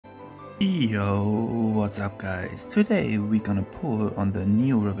Yo, what's up guys? Today we're gonna pull on the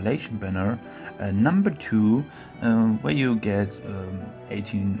new Revelation banner, number 2, where you get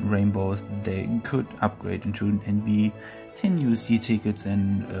 18 rainbows. They could upgrade into an NV, 10 UC tickets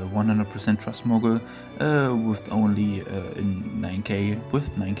and 100% trust mogul with only 9k, with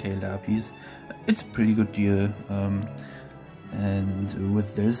 9k lapis. It's a pretty good deal, and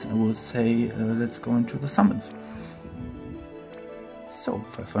with this I will say let's go into the summons. So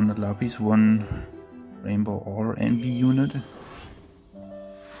 500 lapis, 1 rainbow or NV unit.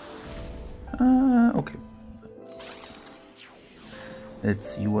 Okay. Let's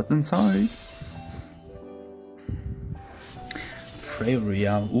see what's inside.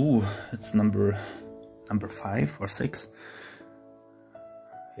 Freya, ooh, it's number 5 or 6.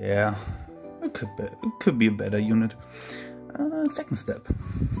 Yeah, it could be a better unit. Second step.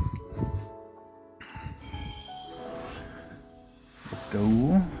 Let's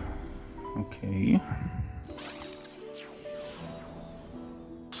go. Okay.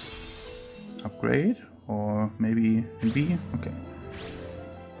 Upgrade or maybe NV. Okay.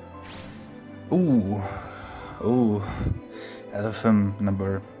 Ooh. Oh. Elephant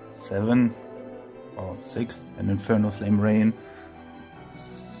number 7 or 6 and Inferno Flame Rain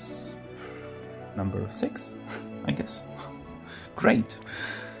number 6, I guess. Great.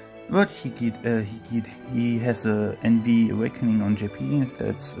 But he has a NV Awakening on JP.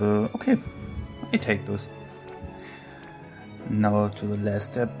 That's okay. I take those. Now to the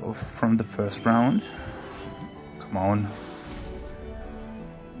last step from the first round. Come on.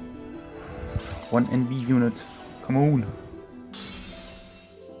 1 NV unit. Come on.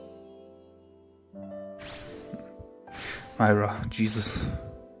 Myra, Jesus.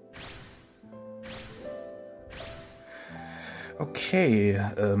 Okay,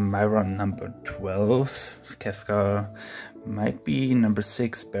 Myra number 12, Kefka might be number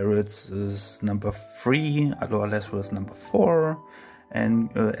 6, Barrett's is number 3, Aloha Lesro is number 4, and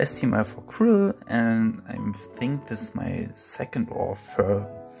STMR for Krill, and I think this is my second or third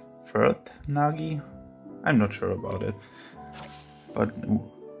Nagi. I'm not sure about it, but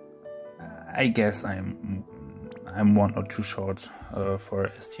I guess I'm 1 or 2 short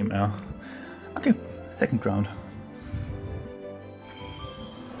for STMR. Okay, second round.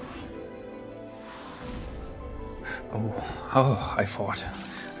 Oh, I thought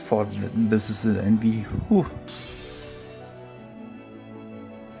this is an NV. Ooh.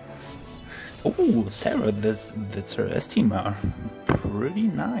 Oh, Sarah, that's her STMR. Pretty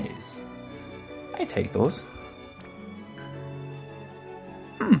nice. I take those.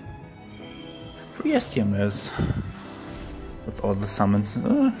 3 STMRs with all the summons.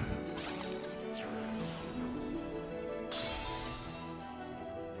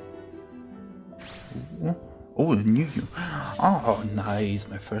 Oh, the new you. Oh, nice.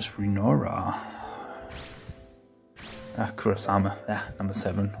 My first Renora. Kurosama. Number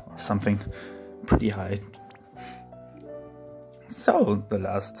 7 or something. Pretty high. So, the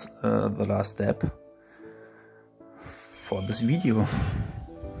last step for this video.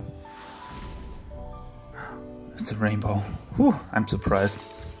 It's a rainbow. Whew, I'm surprised.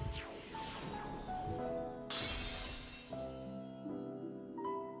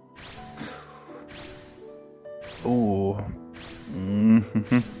 Oh,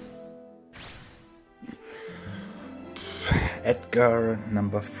 Edgar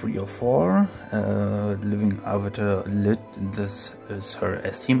number 3 or 4, Living Avatar Lit, this is her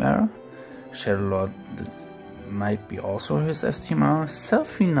STMR. Shadowlord, that might be also his STMR.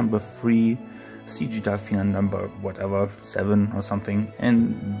 Selphie number 3, CG Darkfina number whatever 7 or something,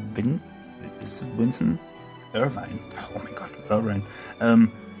 and is it Vincent? Irvine. Oh my god, Irvine.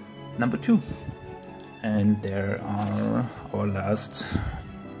 Number 2. And there are our last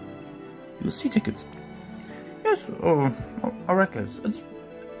UC tickets. Yes, alright guys, it's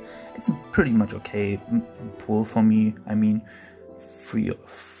a pretty much okay pull for me. I mean, 3 or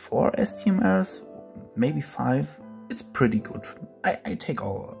 4 STMRs, maybe 5. It's pretty good. I take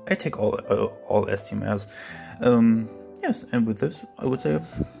all STMRs. Yes, and with this I would say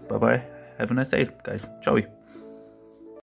bye bye. Have a nice day, guys. Ciao.